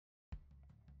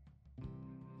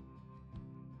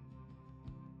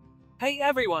Hey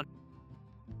everyone!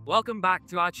 Welcome back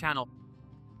to our channel.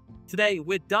 Today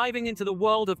we're diving into the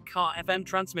world of car FM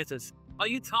transmitters. Are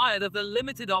you tired of the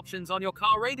limited options on your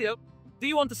car radio? Do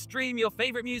you want to stream your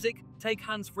favorite music, take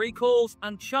hands-free calls,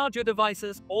 and charge your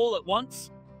devices all at once?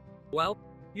 Well,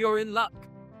 you're in luck.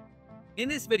 In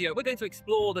this video, we're going to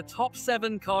explore the top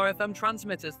 7 car FM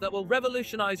transmitters that will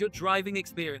revolutionize your driving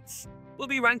experience. We'll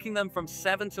be ranking them from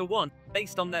 7 to 1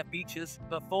 based on their features,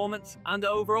 performance, and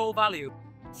overall value.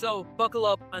 So, buckle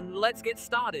up and let's get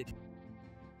started.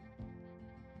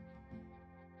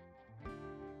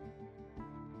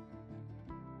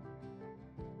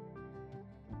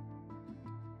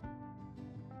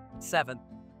 Seven,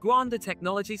 GUANDA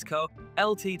Technologies Co.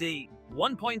 Ltd.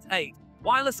 1.8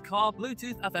 Wireless Car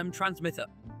Bluetooth FM Transmitter.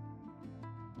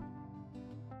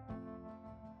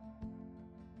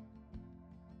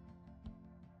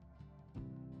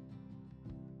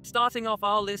 Starting off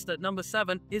our list at number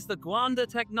 7 is the GUANDA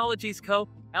Technologies Co.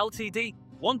 Ltd.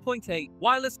 1.8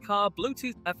 Wireless Car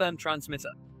Bluetooth FM Transmitter.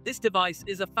 This device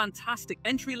is a fantastic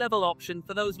entry-level option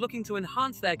for those looking to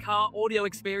enhance their car audio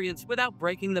experience without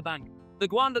breaking the bank. The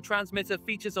GUANDA transmitter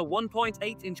features a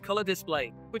 1.8-inch color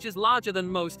display, which is larger than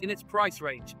most in its price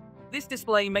range. This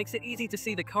display makes it easy to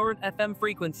see the current FM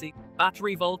frequency,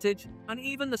 battery voltage, and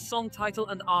even the song title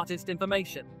and artist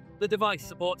information. The device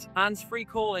supports hands-free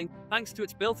calling thanks to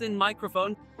its built-in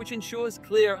microphone, which ensures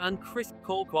clear and crisp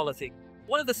call quality.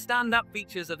 One of the standout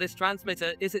features of this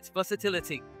transmitter is its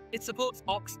versatility. It supports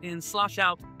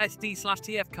aux-in/out,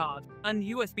 SD/TF card, and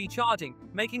USB charging,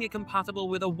 making it compatible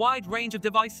with a wide range of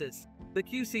devices. The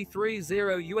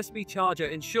QC30 USB charger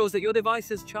ensures that your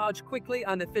devices charge quickly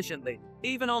and efficiently,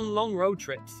 even on long road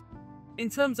trips. In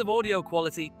terms of audio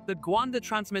quality, the GUANDA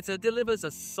transmitter delivers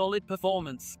a solid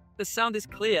performance. The sound is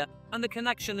clear and the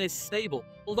connection is stable,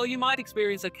 although you might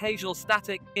experience occasional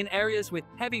static in areas with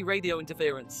heavy radio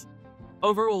interference.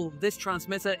 Overall, this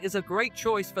transmitter is a great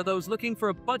choice for those looking for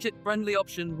a budget-friendly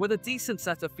option with a decent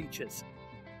set of features.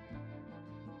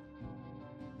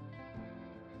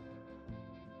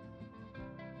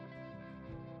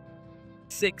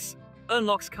 6.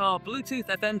 Rnlawks Car Bluetooth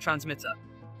FM Transmitter.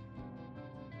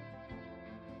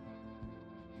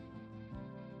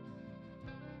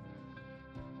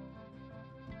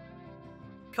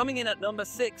 Coming in at number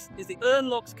 6 is the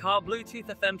Rnlawks Car Bluetooth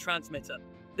FM Transmitter.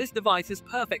 This device is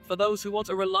perfect for those who want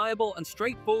a reliable and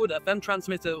straightforward FM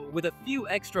transmitter with a few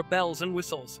extra bells and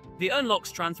whistles. The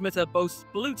Rnlawks transmitter boasts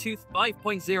Bluetooth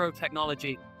 5.0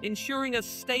 technology, ensuring a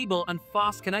stable and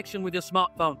fast connection with your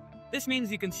smartphone. This means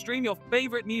you can stream your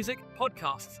favorite music,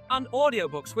 podcasts, and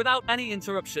audiobooks without any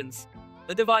interruptions.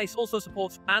 The device also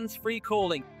supports hands-free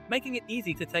calling, making it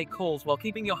easy to take calls while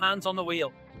keeping your hands on the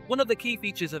wheel. One of the key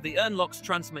features of the Rnlawks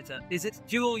transmitter is its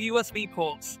dual USB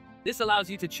ports. This allows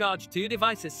you to charge 2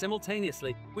 devices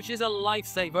simultaneously, which is a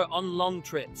lifesaver on long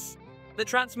trips. The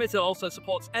transmitter also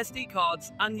supports SD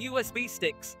cards and USB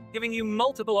sticks, giving you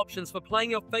multiple options for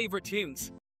playing your favorite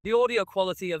tunes. The audio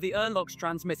quality of the Rnlawks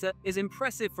transmitter is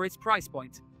impressive for its price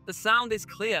point. The sound is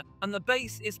clear and the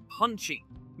bass is punchy,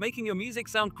 making your music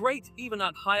sound great even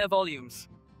at higher volumes.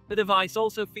 The device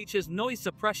also features noise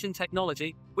suppression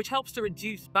technology, which helps to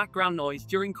reduce background noise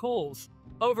during calls.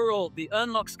 Overall, the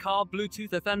Rnlawks Car Bluetooth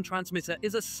FM transmitter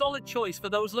is a solid choice for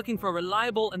those looking for a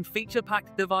reliable and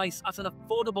feature-packed device at an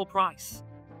affordable price.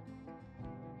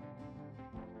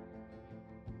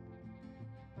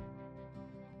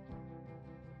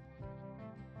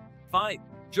 5.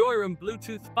 JOYROOM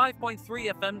Bluetooth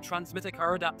 5.3 FM Transmitter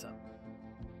Car Adapter.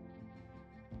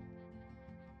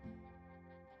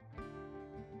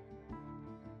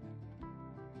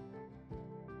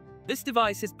 This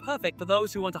device is perfect for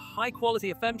those who want a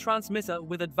high-quality FM transmitter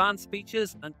with advanced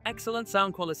features and excellent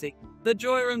sound quality. The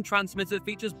JOYROOM transmitter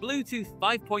features Bluetooth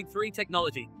 5.3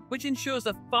 technology, which ensures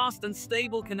a fast and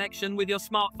stable connection with your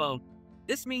smartphone.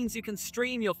 This means you can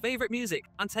stream your favorite music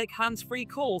and take hands-free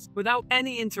calls without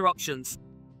any interruptions.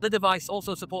 The device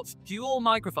also supports dual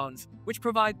microphones, which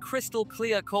provide crystal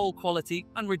clear call quality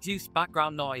and reduce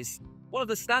background noise. One of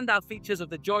the standout features of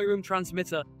the JOYROOM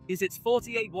transmitter is its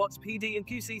 48 watts PD and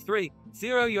QC30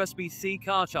 USB-C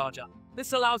car charger.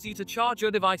 This allows you to charge your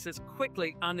devices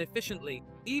quickly and efficiently,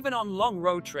 even on long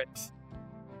road trips.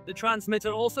 The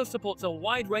transmitter also supports a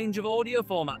wide range of audio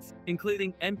formats,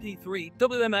 including MP3,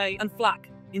 WMA, and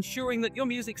FLAC, ensuring that your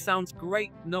music sounds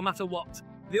great no matter what.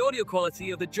 The audio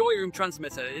quality of the JOYROOM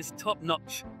transmitter is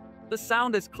top-notch. The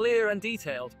sound is clear and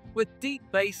detailed, with deep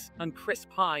bass and crisp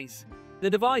highs. The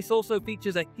device also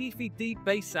features a heavy deep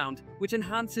bass sound, which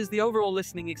enhances the overall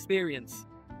listening experience.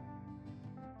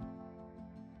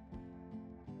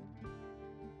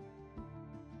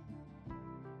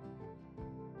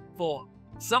 4.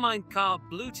 SYENGKKY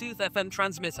Bluetooth FM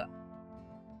transmitter.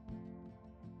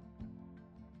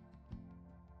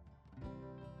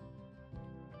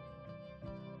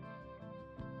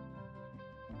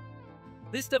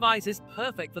 This device is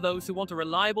perfect for those who want a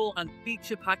reliable and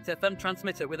feature-packed FM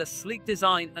transmitter with a sleek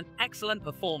design and excellent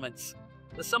performance.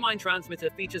 The Sumind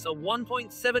transmitter features a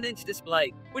 1.7-inch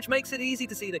display, which makes it easy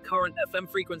to see the current FM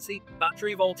frequency,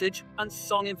 battery voltage, and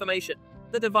song information.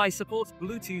 The device supports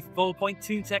Bluetooth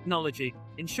 4.2 technology,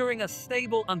 ensuring a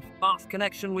stable and fast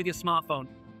connection with your smartphone.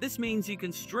 This means you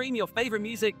can stream your favorite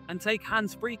music and take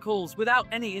hands-free calls without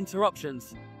any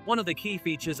interruptions. One of the key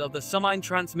features of the Sumind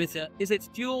transmitter is its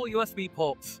dual USB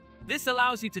ports. This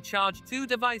allows you to charge two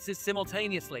devices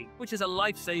simultaneously, which is a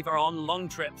lifesaver on long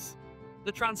trips.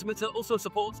 The transmitter also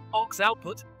supports aux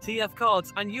output, TF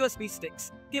cards, and USB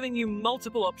sticks, giving you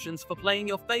multiple options for playing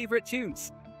your favorite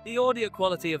tunes. The audio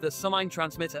quality of the Sumind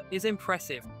transmitter is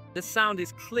impressive. The sound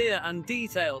is clear and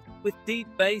detailed, with deep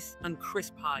bass and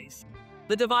crisp highs.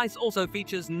 The device also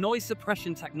features noise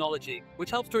suppression technology,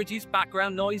 which helps to reduce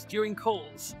background noise during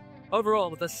calls.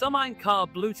 Overall, the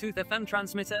SYENGKKY Bluetooth FM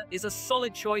transmitter is a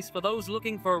solid choice for those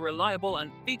looking for a reliable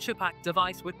and feature-packed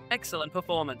device with excellent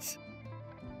performance.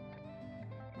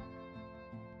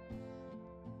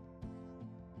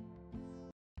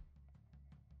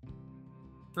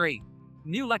 Three.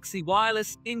 Nulaxy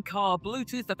wireless in-car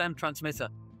Bluetooth FM transmitter.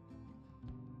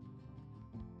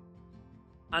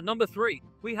 At number 3,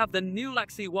 we have the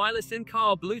Nulaxy wireless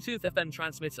in-car Bluetooth FM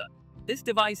transmitter. This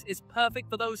device is perfect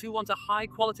for those who want a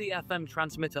high-quality FM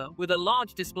transmitter with a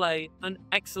large display and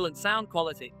excellent sound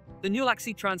quality. The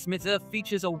Nulaxy transmitter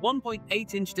features a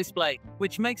 1.8-inch display,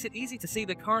 which makes it easy to see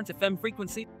the current FM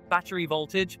frequency, battery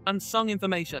voltage, and song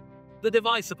information. The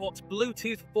device supports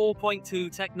Bluetooth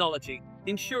 4.2 technology,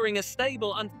 ensuring a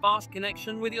stable and fast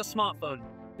connection with your smartphone.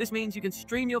 This means you can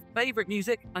stream your favorite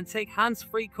music and take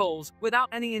hands-free calls without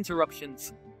any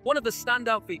interruptions. One of the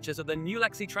standout features of the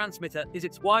Nulaxy transmitter is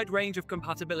its wide range of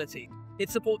compatibility.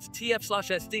 It supports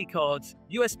TF/SD cards,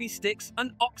 USB sticks,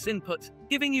 and aux input,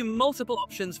 giving you multiple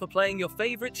options for playing your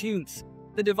favorite tunes.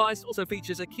 The device also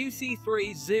features a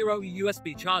QC30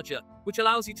 USB charger, which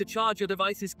allows you to charge your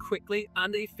devices quickly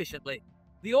and efficiently.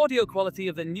 The audio quality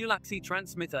of the Nulaxy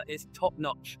transmitter is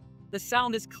top-notch. The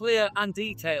sound is clear and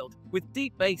detailed, with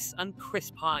deep bass and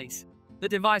crisp highs. The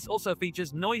device also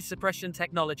features noise suppression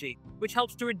technology, which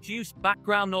helps to reduce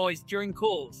background noise during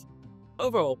calls.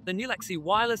 Overall, the Nulaxy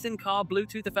wireless in-car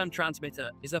Bluetooth FM transmitter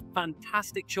is a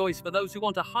fantastic choice for those who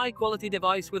want a high-quality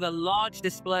device with a large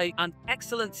display and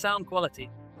excellent sound quality.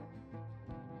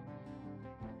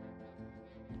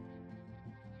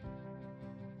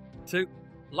 Two.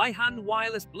 Lihan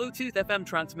wireless Bluetooth FM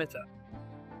transmitter.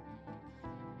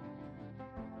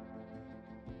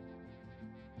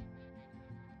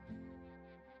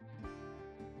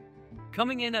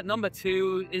 Coming in at number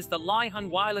 2 is the Lihan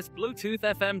wireless Bluetooth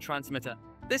FM transmitter.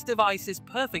 This device is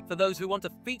perfect for those who want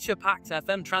a feature-packed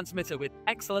FM transmitter with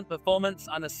excellent performance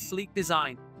and a sleek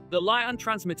design. The Lihan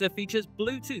transmitter features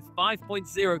Bluetooth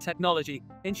 5.0 technology,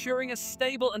 ensuring a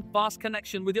stable and fast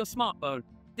connection with your smartphone.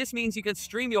 This means you can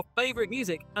stream your favorite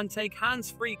music and take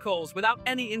hands-free calls without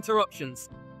any interruptions.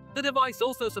 The device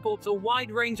also supports a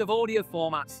wide range of audio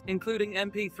formats, including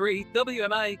MP3,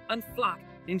 WMA, and FLAC,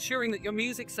 ensuring that your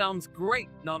music sounds great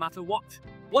no matter what.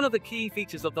 One of the key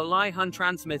features of the Lihan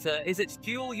transmitter is its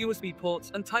dual USB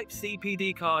ports and Type-C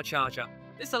PD car charger.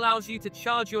 This allows you to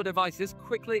charge your devices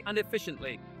quickly and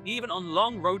efficiently, even on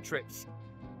long road trips.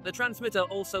 The transmitter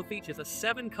also features a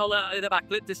 7-color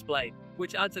backlit display,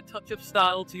 which adds a touch of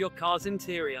style to your car's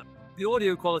interior. The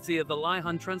audio quality of the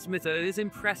Lihan transmitter is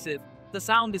impressive. The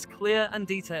sound is clear and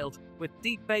detailed, with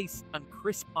deep bass and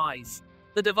crisp highs.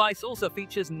 The device also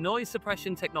features noise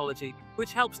suppression technology,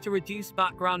 which helps to reduce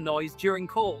background noise during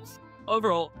calls.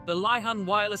 Overall, the Lihan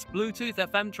wireless Bluetooth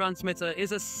FM transmitter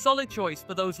is a solid choice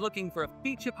for those looking for a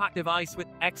feature-packed device with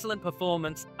excellent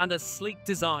performance and a sleek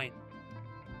design.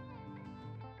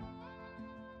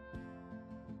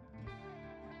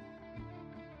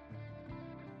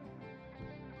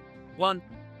 One.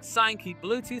 SYENGKKY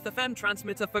Bluetooth FM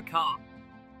transmitter for car.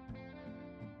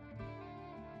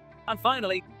 And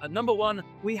finally, at number 1,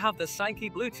 we have the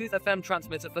SYENGKKY Bluetooth FM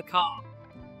transmitter for car.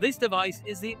 This device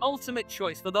is the ultimate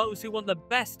choice for those who want the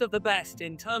best of the best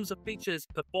in terms of features,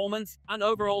 performance, and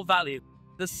overall value.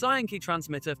 The SYENGKKY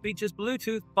transmitter features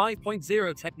Bluetooth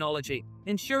 5.0 technology,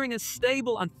 ensuring a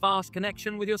stable and fast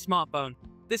connection with your smartphone.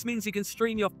 This means you can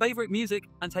stream your favorite music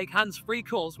and take hands-free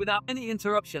calls without any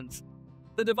interruptions.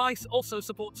 The device also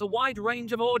supports a wide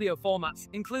range of audio formats,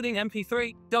 including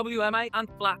MP3, WMA, and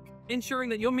FLAC. ensuring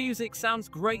that your music sounds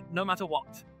great no matter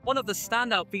what. One of the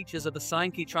standout features of the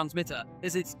SYENGKKY transmitter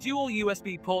is its dual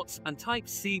USB ports and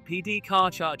Type-C PD car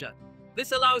charger.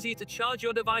 This allows you to charge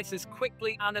your devices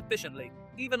quickly and efficiently,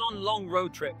 even on long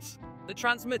road trips. The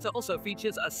transmitter also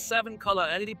features a 7-color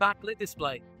LED backlit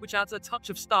display, which adds a touch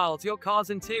of style to your car's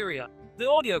interior. The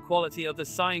audio quality of the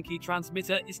SYENGKKY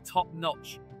transmitter is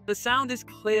top-notch. The sound is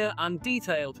clear and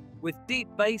detailed, with deep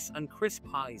bass and crisp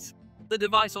highs. The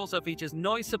device also features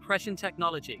noise suppression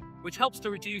technology, which helps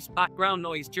to reduce background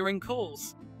noise during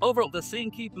calls. Overall, the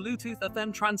SYENGKKY Bluetooth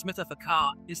FM transmitter for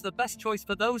car is the best choice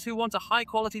for those who want a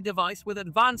high-quality device with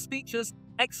advanced features,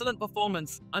 excellent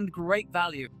performance, and great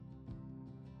value.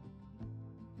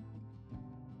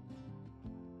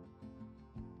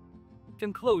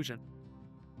 Conclusion.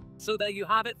 So there you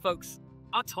have it, folks.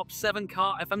 Our top 7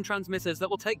 car FM transmitters that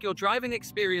will take your driving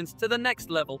experience to the next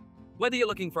level. Whether you're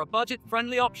looking for a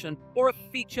budget-friendly option or a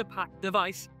feature-packed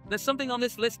device, there's something on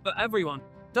this list for everyone.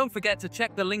 Don't forget to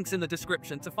check the links in the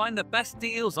description to find the best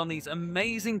deals on these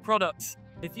amazing products.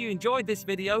 If you enjoyed this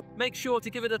video, make sure to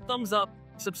give it a thumbs up,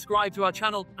 subscribe to our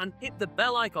channel, and hit the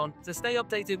bell icon to stay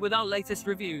updated with our latest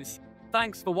reviews.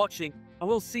 Thanks for watching, and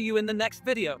we'll see you in the next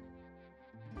video.